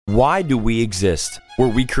Why do we exist? Were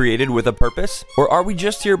we created with a purpose, or are we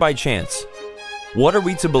just here by chance? What are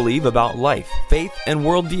we to believe about life, faith, and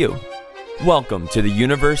worldview? Welcome to the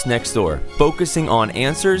Universe Next Door, focusing on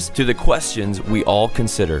answers to the questions we all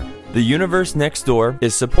consider. The Universe Next Door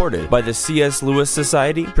is supported by the C.S. Lewis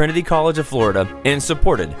Society, Trinity College of Florida, and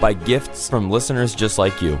supported by gifts from listeners just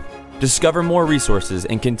like you. Discover more resources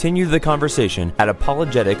and continue the conversation at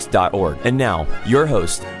apologetics.org. And now, your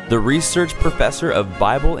host, the research professor of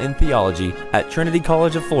Bible and theology at Trinity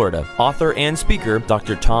College of Florida, author and speaker,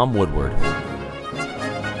 Dr. Tom Woodward.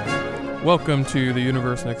 Welcome to the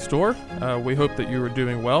Universe Next Door. We hope that you are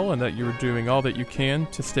doing well and that you are doing all that you can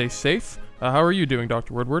to stay safe. How are you doing,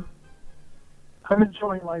 Dr. Woodward? I'm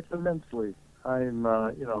enjoying life immensely.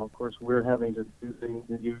 Of course, we're having to do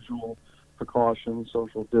the usual precautions,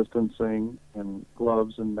 social distancing, and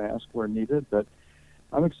gloves and masks where needed. But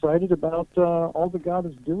I'm excited about all that God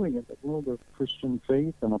is doing in the world of Christian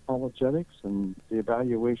faith and apologetics and the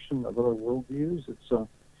evaluation of other worldviews.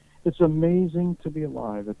 It's amazing to be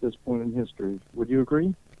alive at this point in history. Would you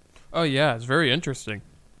agree? Oh, yeah. It's very interesting,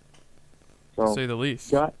 to say the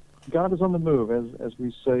least. God is on the move, as we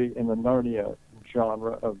say in the Narnia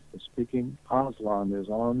genre of speaking. Aslan is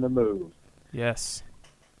on the move. Yes.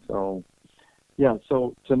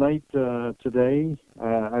 So tonight, today,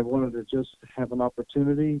 I wanted to just have an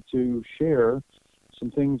opportunity to share some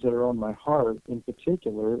things that are on my heart. In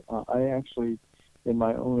particular, I actually, in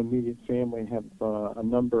my own immediate family, have a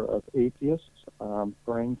number of atheists,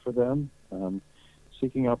 praying for them,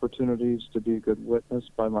 seeking opportunities to be a good witness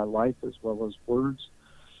by my life as well as words.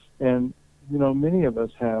 And, many of us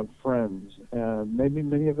have friends, and maybe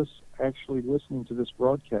many of us actually listening to this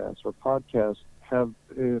broadcast or podcast have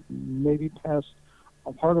maybe passed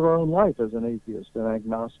a part of our own life as an atheist, an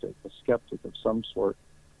agnostic, a skeptic of some sort.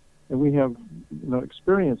 And we have,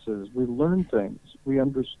 experiences. We learned things. We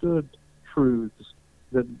understood truths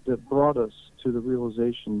that brought us to the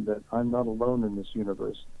realization that I'm not alone in this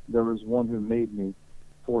universe. There is one who made me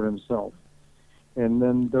for himself. And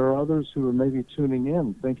then there are others who are maybe tuning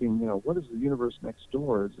in, thinking, what is the universe next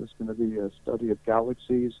door? Is this going to be a study of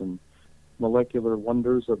galaxies and molecular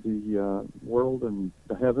wonders of the world and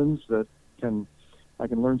the heavens that I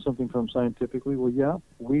can learn something from scientifically? Well, yeah,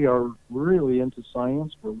 we are really into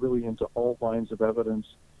science. We're really into all lines of evidence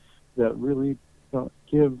that really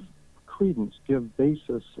give credence, give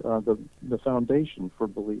basis, the foundation for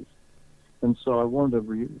belief. And so I wanted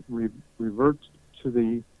to revert to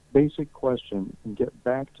the basic question and get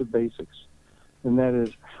back to basics, and that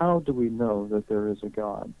is, how do we know that there is a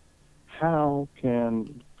God? How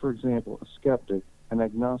can, for example, a skeptic, an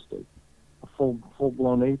agnostic, a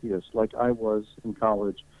full-blown atheist like I was in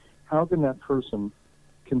college, how can that person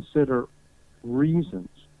consider reasons,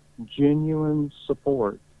 genuine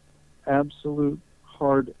support, absolute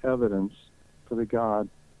hard evidence for the God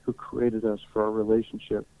who created us for our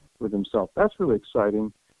relationship with himself? That's really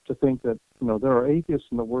exciting to think that, there are atheists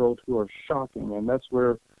in the world who are shocking, and that's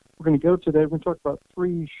where we're going to go today. We're going to talk about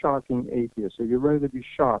 3 shocking atheists. Are you ready to be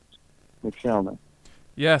shocked, McShallman?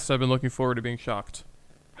 Yes, I've been looking forward to being shocked.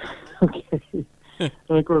 Okay. And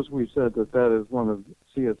of course, we said that is one of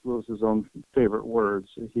C.S. Lewis's own favorite words.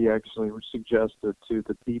 He actually suggested to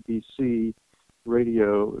the BBC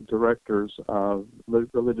radio directors of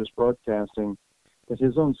religious broadcasting that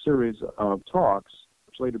his own series of talks,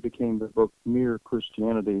 which later became the book Mere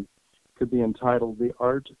Christianity, could be entitled The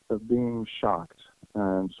Art of Being Shocked.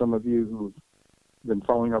 And some of you who've been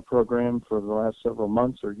following our program for the last several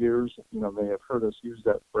months or years, may have heard us use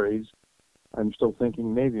that phrase. I'm still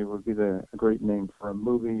thinking maybe it would be a great name for a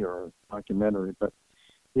movie or a documentary. But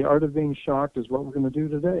The Art of Being Shocked is what we're going to do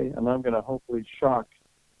today, and I'm going to hopefully shock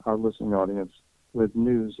our listening audience with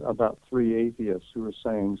news about 3 atheists who are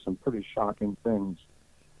saying some pretty shocking things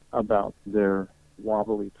about their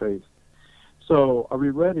wobbly faith. So are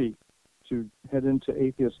we ready to head into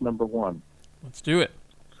atheist number 1? Let's do it.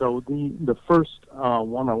 So the first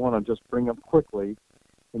one I want to just bring up quickly,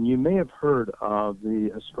 and you may have heard of the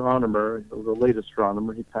astronomer, the late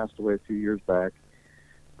astronomer. He passed away a few years back,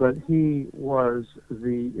 but he was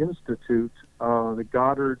the institute,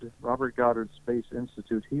 the Robert Goddard Space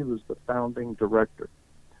Institute. He was the founding director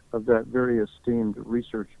of that very esteemed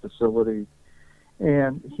research facility.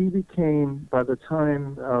 And he became, by the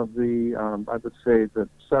time of the, I would say the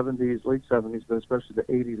 70s, late 70s, but especially the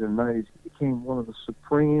 80s and 90s, he became one of the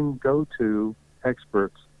supreme go-to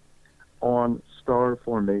experts on star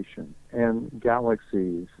formation and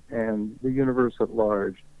galaxies and the universe at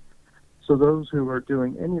large. So those who are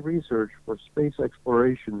doing any research for space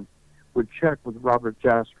exploration would check with Robert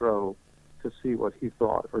Jastrow to see what he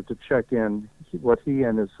thought, or to check in what he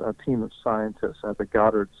and his team of scientists at the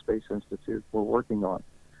Goddard Space Institute were working on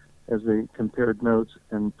as they compared notes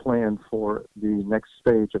and planned for the next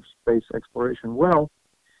stage of space exploration. Well,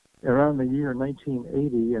 around the year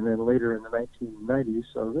 1980 and then later in the 1990s,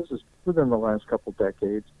 so this is within the last couple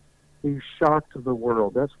decades, he shocked the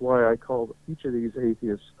world. That's why I called each of these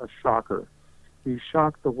atheists a shocker. He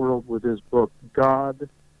shocked the world with his book, God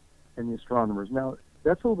and the Astronomers. Now,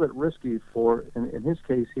 that's a little bit risky for, in his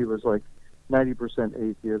case, he was like 90%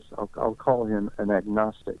 atheist. I'll call him an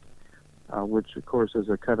agnostic, which, of course, is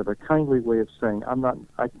a kind of a kindly way of saying I'm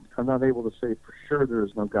not able to say for sure there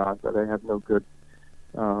is no God, but I have no good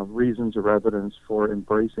reasons or evidence for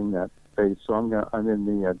embracing that faith. So I'm in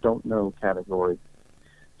the don't know category.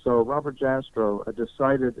 So Robert Jastrow, a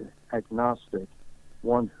decided agnostic,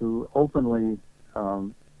 one who openly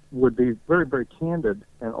would be very, very candid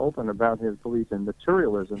and open about his belief in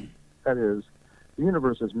materialism. That is, the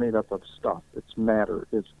universe is made up of stuff. It's matter.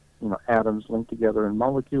 It's atoms linked together and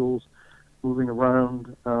molecules moving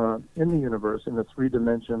around in the universe in the 3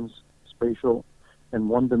 dimensions, spatial, and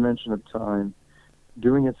 1 dimension of time,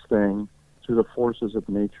 doing its thing through the forces of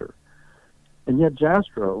nature. And yet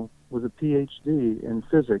Jastrow, with a PhD in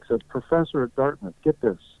physics, a professor at Dartmouth, get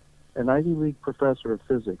this, an Ivy League professor of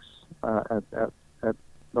physics at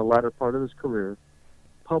the latter part of his career,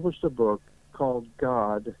 published a book called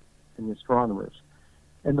God and the Astronomers.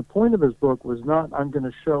 And the point of his book was not, I'm going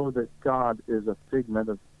to show that God is a figment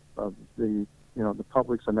of the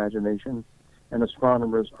public's imagination, and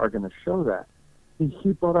astronomers are going to show that.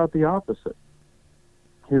 He brought out the opposite.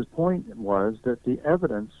 His point was that the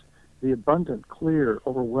evidence, the abundant, clear,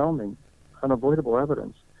 overwhelming, unavoidable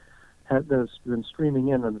evidence that's been streaming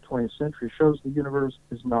in the 20th century shows the universe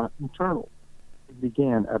is not eternal. It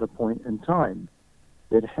began at a point in time.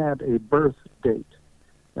 It had a birth date.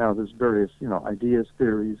 Now, there's various, ideas,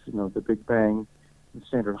 theories, the Big Bang, the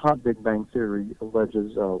standard hot Big Bang theory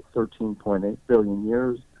alleges 13.8 billion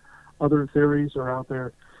years. Other theories are out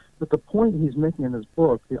there. But the point he's making in his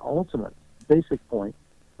book, the ultimate basic point,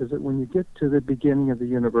 is that when you get to the beginning of the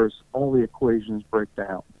universe, all the equations break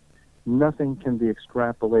down. Nothing can be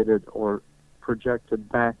extrapolated or projected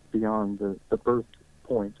back beyond the birth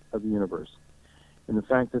point of the universe. And the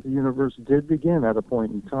fact that the universe did begin at a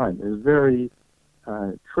point in time is very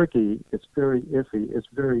tricky, it's very iffy, it's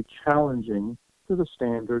very challenging to the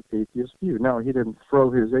standard atheist view. Now, he didn't throw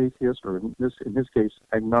his atheist, or in his case,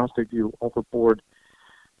 agnostic view overboard.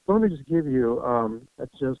 So let me just give you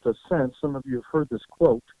just a sense. Some of you have heard this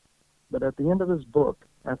quote, but at the end of his book,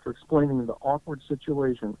 after explaining the awkward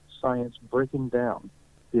situation, science breaking down,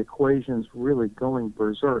 the equations really going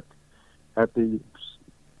berserk at the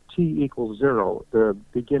t equals 0, the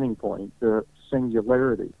beginning point, the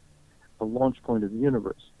singularity, the launch point of the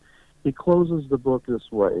universe. He closes the book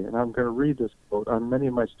this way, and I'm going to read this quote. Many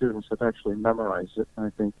of my students have actually memorized it, and I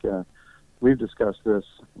think we've discussed this,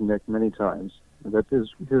 Nick, many times, that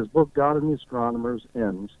his book, God and the Astronomers,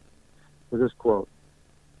 ends with this quote: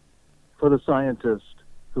 "For the scientist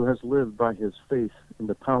who has lived by his faith in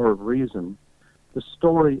the power of reason, the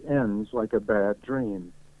story ends like a bad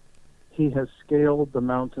dream. He has scaled the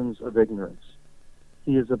mountains of ignorance.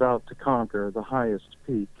 He is about to conquer the highest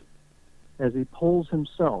peak. As he pulls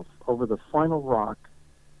himself over the final rock,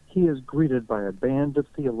 he is greeted by a band of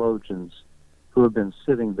theologians who have been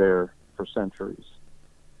sitting there for centuries."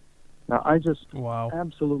 Now, I just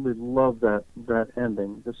absolutely love that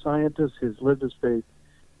ending. The scientist has lived his faith,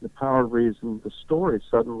 the power of reason. The story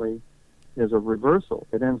suddenly is a reversal.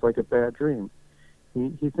 It ends like a bad dream.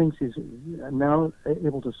 He thinks he's now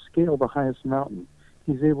able to scale the highest mountain.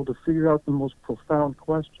 He's able to figure out the most profound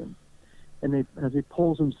question. And as he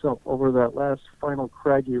pulls himself over that last final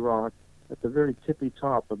craggy rock at the very tippy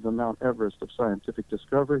top of the Mount Everest of scientific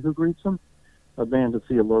discovery, who greets him? A band of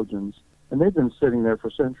theologians. And they've been sitting there for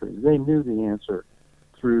centuries. They knew the answer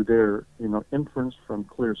through their, inference from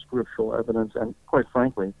clear scriptural evidence and, quite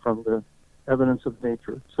frankly, from the evidence of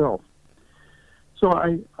nature itself. So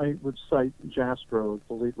I would cite Jastrow,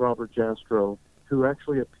 the late Robert Jastrow, who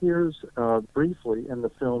actually appears briefly in the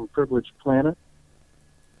film Privileged Planet,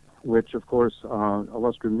 which, of course,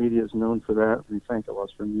 Illustrious Media is known for that. We thank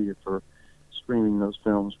Illustrious Media for streaming those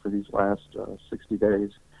films for these last 60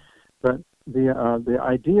 days. But the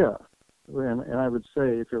idea, and I would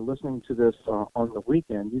say if you're listening to this on the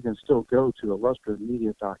weekend, you can still go to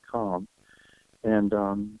illustriousmedia.com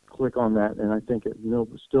and click on that, and I think it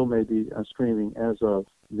still may be streaming as of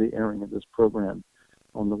the airing of this program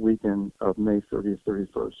on the weekend of May 30th,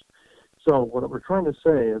 31st. So what we're trying to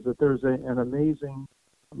say is that there's an amazing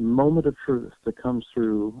moment of truth that comes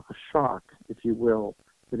through, a shock, if you will,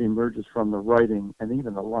 that emerges from the writing and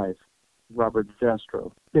even the life of Robert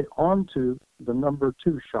Jastrow. Okay, on to the number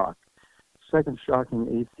 2 shock, second shocking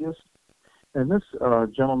atheist. And this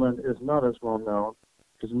gentleman is not as well known.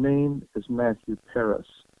 His name is Matthew Paris.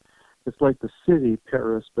 It's like the city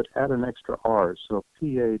Paris, but add an extra R, so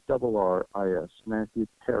P-A-R-R-I-S, Matthew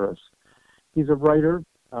Paris. He's a writer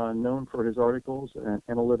known for his articles and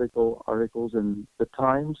analytical articles in the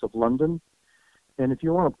Times of London. And if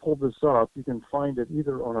you want to pull this up, you can find it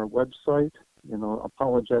either on our website,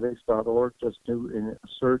 apologetics.org. Just do a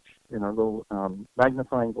search in our little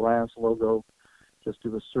magnifying glass logo. Just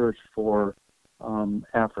do a search for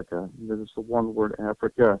Africa. That is the one word,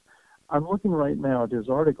 Africa. I'm looking right now at his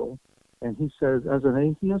article, and he says, as an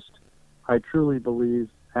atheist, I truly believe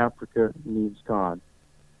Africa needs God.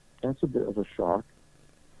 That's a bit of a shock.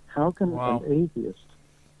 How can an atheist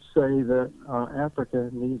say that Africa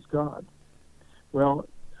needs God? Well,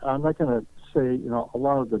 I'm not going to say, a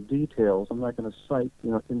lot of the details. I'm not going to cite,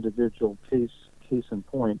 individual case in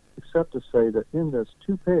point, except to say that in this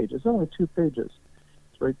 2 pages, it's only 2 pages.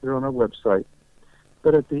 It's right there on our website.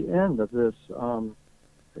 But at the end of this,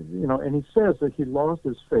 and he says that he lost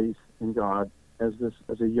his faith in God as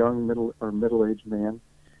a young middle-aged man,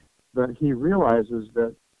 but he realizes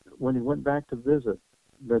that when he went back to visit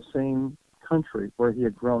the same country where he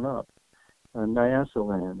had grown up,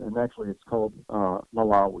 Nyasaland, and actually it's called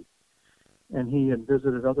Malawi. And he had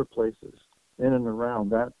visited other places in and around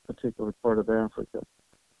that particular part of Africa.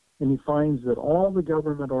 And he finds that all the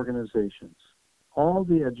government organizations, all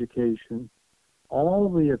the education, all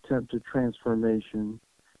the attempted transformation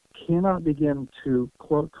cannot begin to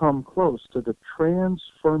come close to the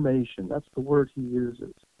transformation. That's the word he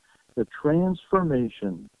uses. The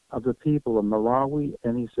transformation of the people of Malawi,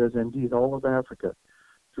 and he says, indeed, all of Africa,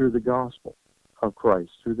 through the gospel of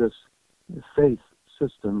Christ, through this faith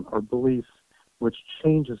system or belief which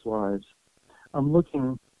changes lives. I'm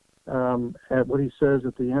looking at what he says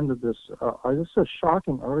at the end of this. This is a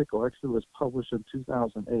shocking article. Actually, it was published in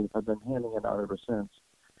 2008. I've been handing it out ever since.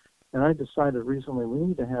 And I decided recently we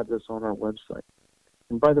need to have this on our website.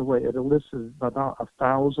 And by the way, it elicits about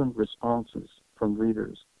 1,000 responses from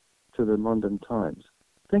readers to the London Times.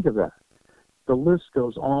 Think of that. The list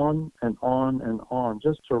goes on and on and on.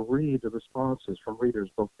 Just to read the responses from readers,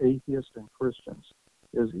 both atheists and Christians,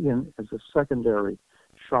 is a secondary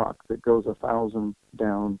shock that goes 1,000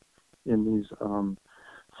 down in these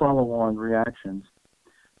follow-on reactions.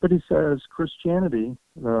 But he says Christianity,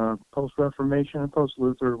 post-Reformation and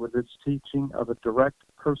post-Luther, with its teaching of a direct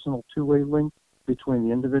personal two-way link between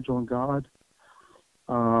the individual and God,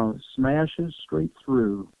 smashes straight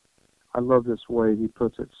through. I love this way he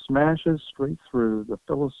puts it, smashes straight through the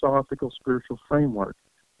philosophical spiritual framework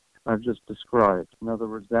I've just described. In other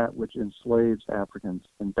words, that which enslaves Africans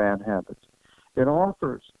in bad habits. It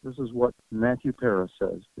offers, this is what Matthew Paris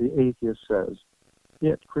says, the atheist says,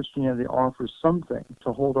 yet Christianity offers something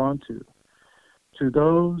to hold on to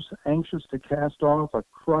those anxious to cast off a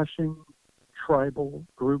crushing tribal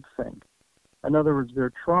groupthink. In other words,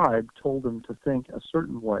 their tribe told them to think a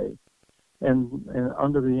certain way, and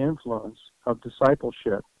under the influence of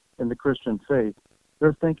discipleship in the Christian faith,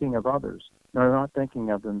 they're thinking of others. They're not thinking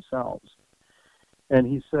of themselves. And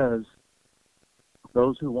he says,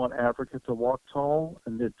 those who want Africa to walk tall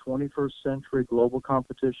amid 21st century global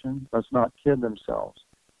competition must not kid themselves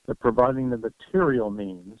that providing the material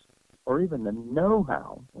means or even the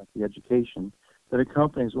know-how, like the education, that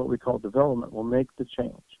accompanies what we call development will make the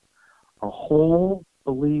change. A whole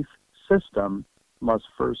belief system must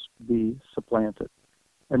first be supplanted.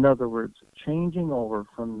 In other words, changing over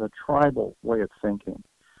from the tribal way of thinking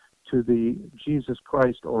to the Jesus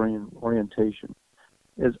Christ orientation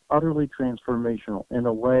is utterly transformational in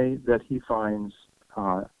a way that he finds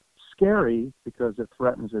scary because it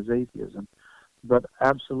threatens his atheism, but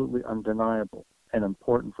absolutely undeniable and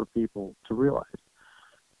important for people to realize.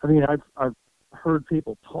 I mean, I've heard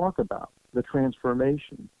people talk about the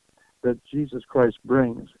transformation that Jesus Christ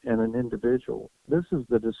brings in an individual. This is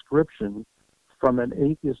the description from an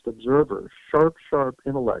atheist observer, sharp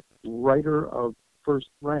intellect, writer of first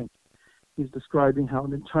rank. He's describing how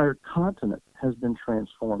an entire continent has been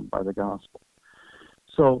transformed by the gospel.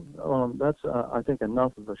 So that's, I think,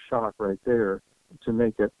 enough of a shock right there to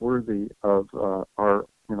make it worthy of our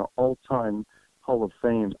all-time Hall of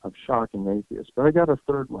Fame of shocking atheists. But I got a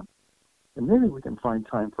third one, and maybe we can find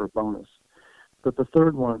time for a bonus. But the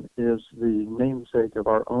third one is the namesake of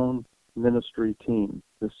our own ministry team,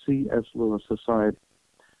 the C.S. Lewis Society.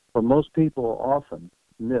 What most people often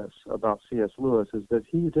miss about C.S. Lewis is that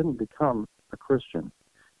he didn't become a Christian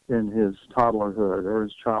in his toddlerhood or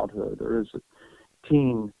his childhood or his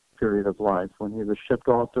teen period of life when he was shipped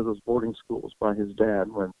off to those boarding schools by his dad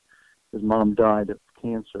when his mom died of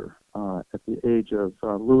cancer at the age of,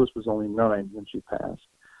 Lewis was only 9 when she passed.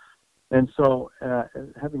 And so,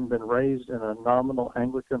 having been raised in a nominal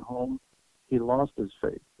Anglican home, he lost his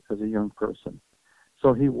faith as a young person.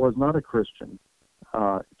 So he was not a Christian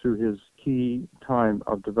through his key time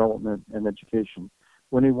of development and education.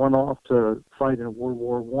 When he went off to fight in World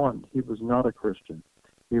War I, he was not a Christian.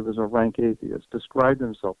 He was a rank atheist, described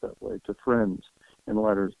himself that way to friends in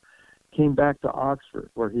letters. Came back to Oxford,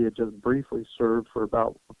 where he had just briefly served for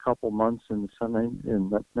about a couple months in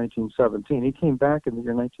 1917. He came back in the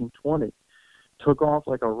year 1920, took off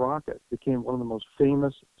like a rocket, became one of the most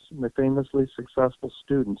famously successful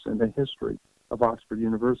students in the history of Oxford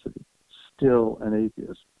University. Still an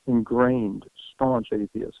atheist, ingrained, staunch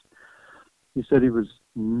atheist. He said he was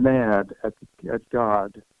mad at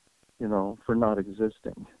God, for not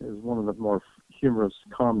existing. It was one of the more humorous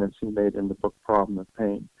comments he made in the book Problem of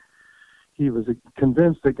Pain. He was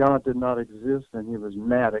convinced that God did not exist, and he was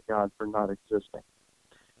mad at God for not existing.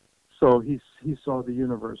 So he saw the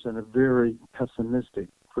universe in a very pessimistic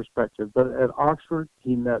perspective. But at Oxford,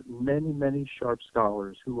 he met many, many sharp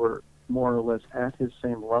scholars who were more or less at his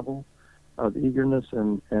same level of eagerness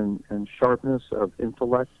and sharpness of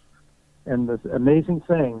intellect. And the amazing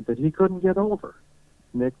thing that he couldn't get over,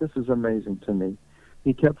 Nick, this is amazing to me,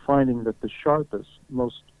 he kept finding that the sharpest,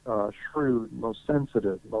 most shrewd, most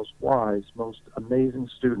sensitive, most wise, most amazing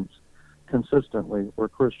students consistently were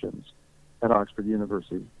Christians at Oxford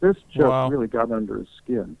University. This just really got under his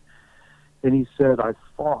skin. And he said, I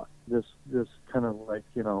fought this kind of like,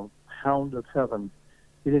 hound of heaven.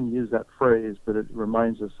 He didn't use that phrase, but it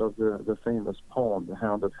reminds us of the famous poem, The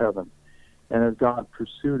Hound of Heaven. And as God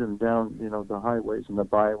pursued him down, the highways and the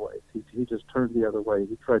byways, he just turned the other way.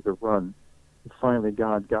 He tried to run. And finally,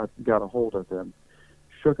 God got a hold of him,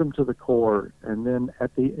 shook him to the core, and then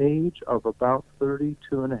at the age of about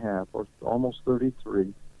 32 and a half, or almost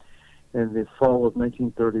 33, in the fall of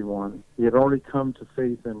 1931, he had already come to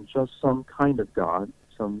faith in just some kind of God,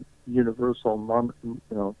 some universal,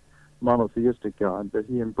 monotheistic God, but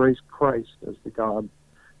he embraced Christ as the God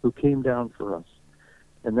who came down for us.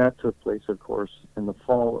 And that took place, of course, in the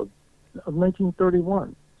fall of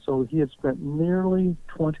 1931. So he had spent nearly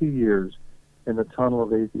 20 years in the tunnel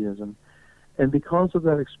of atheism. And because of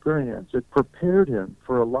that experience, it prepared him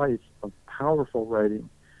for a life of powerful writing,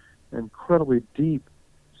 incredibly deep,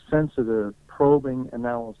 sensitive, probing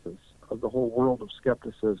analysis of the whole world of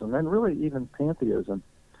skepticism, and really even pantheism,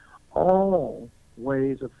 all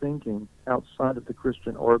ways of thinking outside of the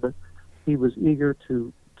Christian orbit. He was eager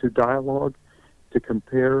to dialogue, to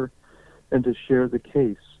compare, and to share the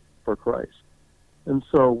case for Christ. And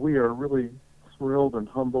so we are really thrilled and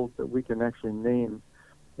humbled that we can actually name,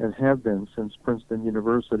 and have been since Princeton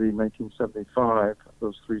University in 1975,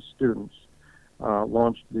 those 3 students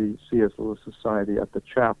launched the C.S. Lewis Society at the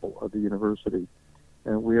chapel of the university.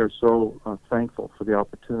 And we are so thankful for the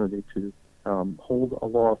opportunity to hold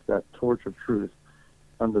aloft that torch of truth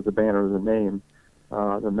under the banner of the name,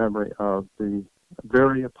 the memory of the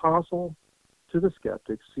very apostle to the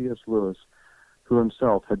skeptics, C.S. Lewis, who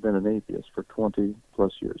himself had been an atheist for 20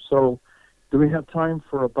 plus years. So do we have time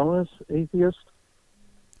for a bonus atheist?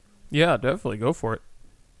 Yeah, definitely. Go for it.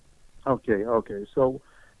 Okay. So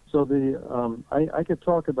I could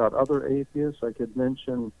talk about other atheists. I could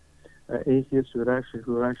mention atheists who had actually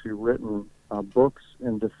written books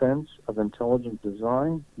in defense of intelligent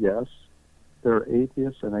design. Yes, there are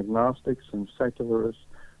atheists and agnostics and secularists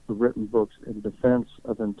who've written books in defense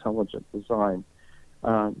of intelligent design.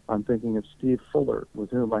 I'm thinking of Steve Fuller, with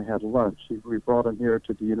whom I had lunch. We brought him here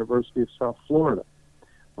to the University of South Florida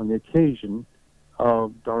on the occasion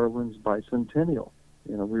of Darwin's bicentennial.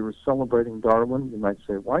 We were celebrating Darwin. You might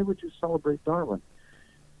say, why would you celebrate Darwin?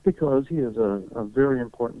 Because he is a very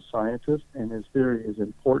important scientist, and his theory is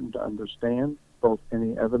important to understand, both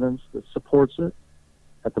any evidence that supports it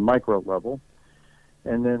at the micro level,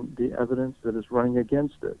 and then the evidence that is running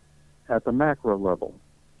against it at the macro level.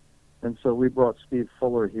 And so we brought Steve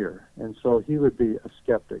Fuller here. And so he would be a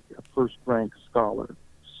skeptic, a first-rank scholar.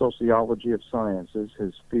 Sociology of science is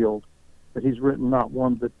his field. But he's written not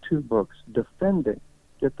one but 2 books defending,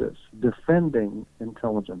 get this, defending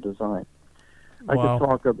intelligent design. Wow.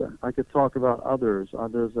 I could talk about others.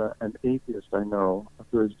 There's an atheist I know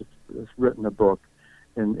who has written a book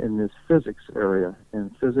in this physics area. In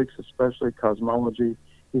physics, especially cosmology,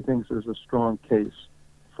 he thinks there's a strong case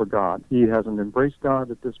for God. He hasn't embraced God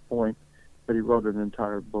at this point, but he wrote an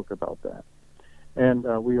entire book about that. And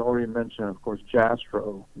we already mentioned, of course,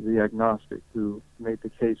 Jastrow, the agnostic, who made the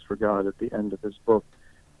case for God at the end of his book,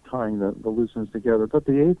 tying the loose ends together. But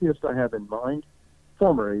the atheist I have in mind,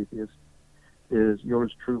 former atheist, is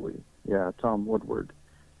yours truly. Yeah, Tom Woodward,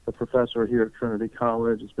 the professor here at Trinity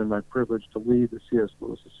College. It's been my privilege to lead the C.S.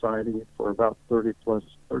 Lewis Society for about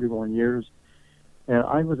 31 years. And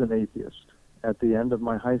I was an atheist. At the end of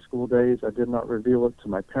my high school days, I did not reveal it to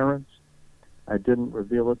my parents. I didn't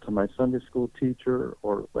reveal it to my Sunday school teacher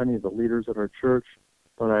or any of the leaders at our church,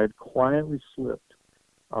 but I had quietly slipped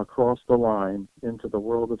across the line into the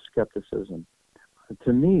world of skepticism.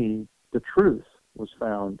 To me, the truth was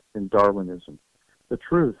found in Darwinism. The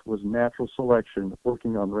truth was natural selection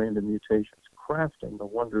working on random mutations, crafting the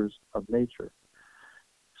wonders of nature.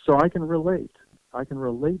 So I can relate. I can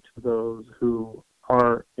relate to those who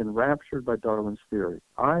are enraptured by Darwin's theory.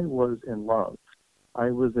 I was in love.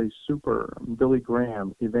 I was a super Billy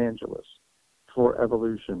Graham evangelist for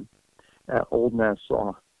evolution at Old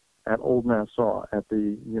Nassau, at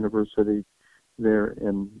the university there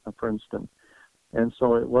in Princeton. And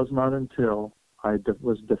so it was not until I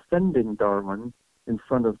was defending Darwin in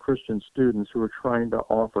front of Christian students who were trying to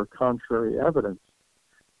offer contrary evidence.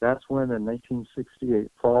 That's when in 1968,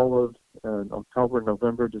 fall of October,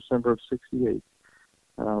 November, December of 68,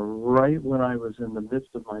 right when I was in the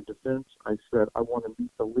midst of my defense, I said, I want to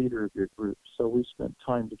meet the leader of your group. So we spent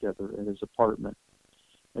time together in his apartment.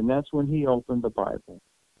 And that's when he opened the Bible.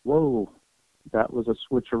 Whoa, that was a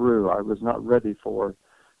switcheroo. I was not ready for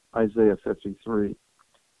Isaiah 53,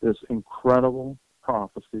 this incredible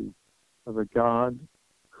prophecy of a God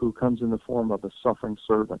who comes in the form of a suffering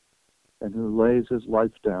servant and who lays his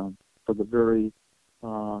life down for the very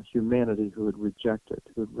humanity who had rejected,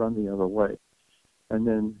 who had run the other way. And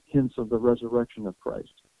then hints of the resurrection of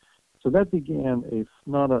Christ. So that began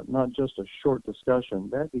not just a short discussion,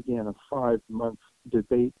 that began a 5-month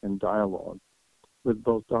debate and dialogue with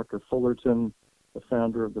both Dr. Fullerton, the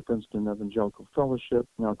founder of the Princeton Evangelical Fellowship,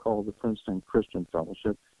 now called the Princeton Christian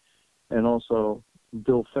Fellowship, and also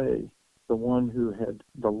Bill Fay, the one who had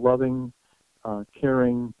the loving,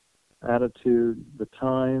 caring attitude, the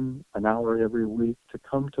time, an hour every week, to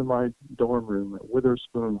come to my dorm room at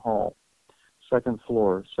Witherspoon Hall, second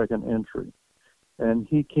floor, second entry. And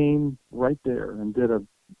he came right there and did an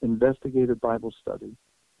investigative Bible study.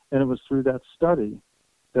 And it was through that study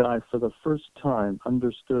that I, for the first time,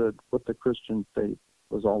 understood what the Christian faith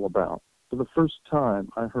was all about. For the first time,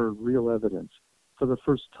 I heard real evidence. For the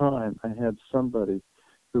first time, I had somebody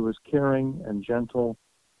who was caring and gentle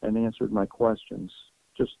and answered my questions,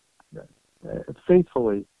 just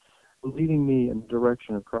faithfully leading me in the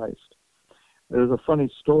direction of Christ. There's a funny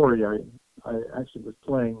story. I actually was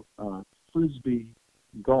playing Frisbee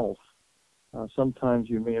golf. Sometimes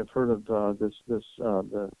you may have heard of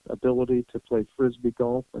the ability to play Frisbee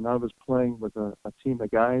golf, and I was playing with a team of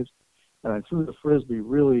guys, and I threw the Frisbee,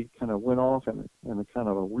 really kind of went off in a kind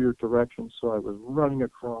of a weird direction, so I was running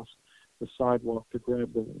across the sidewalk to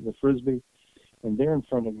grab the Frisbee, and there in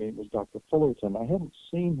front of me was Dr. Fullerton. I hadn't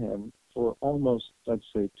seen him for almost, I'd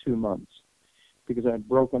say, 2 months, because I had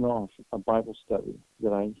broken off a Bible study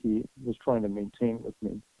that he was trying to maintain with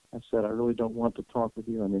me. I said, I really don't want to talk with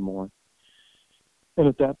you anymore. And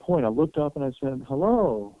at that point, I looked up and I said,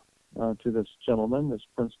 hello, to this gentleman, this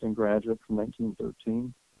Princeton graduate from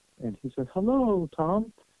 1913. And he said, hello,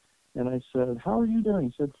 Tom. And I said, how are you doing?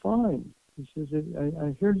 He said, fine. He says,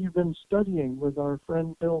 I hear you've been studying with our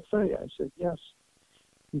friend Bill Fay. I said, yes.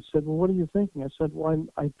 He said, well, what are you thinking? I said, well,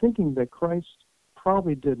 I'm thinking that Christ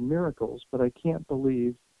probably did miracles, but I can't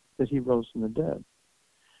believe that he rose from the dead.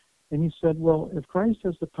 And he said, well, if Christ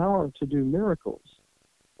has the power to do miracles,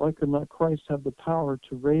 why could not Christ have the power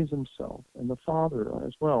to raise himself, and the Father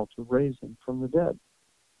as well, to raise him from the dead?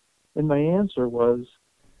 And my answer was,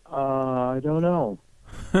 I don't know.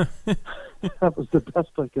 That was the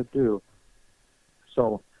best I could do.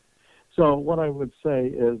 So what I would say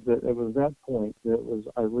is that it was that point that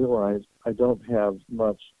I realized I don't have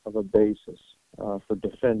much of a basis for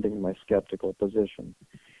defending my skeptical position.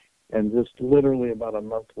 And just literally about a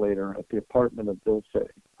month later, at the apartment of Bill Fay,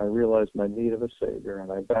 I realized my need of a Savior, and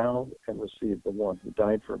I bowed and received the one who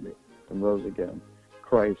died for me and rose again.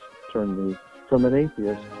 Christ turned me from an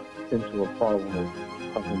atheist into a follower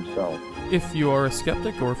of himself. If you are a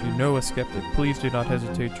skeptic, or if you know a skeptic, please do not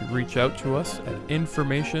hesitate to reach out to us at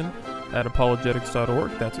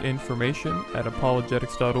information@apologetics.org. That's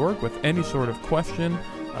information@apologetics.org with any sort of question,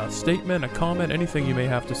 a statement, a comment, anything you may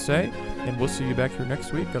have to say. And we'll see you back here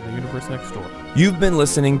next week on The Universe Next Door. You've been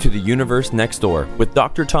listening to The Universe Next Door with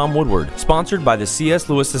Dr. Tom Woodward, sponsored by the C.S.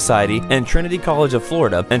 Lewis Society and Trinity College of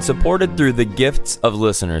Florida, and supported through the gifts of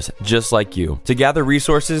listeners just like you. To gather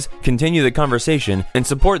resources, continue the conversation, and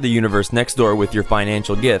support The Universe Next Door with your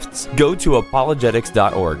financial gifts, go to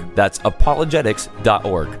apologetics.org. That's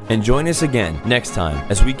apologetics.org. And join us again next time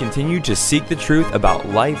as we continue to seek the truth about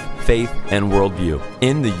life, faith, and worldview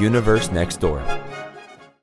in The Universe Next Door.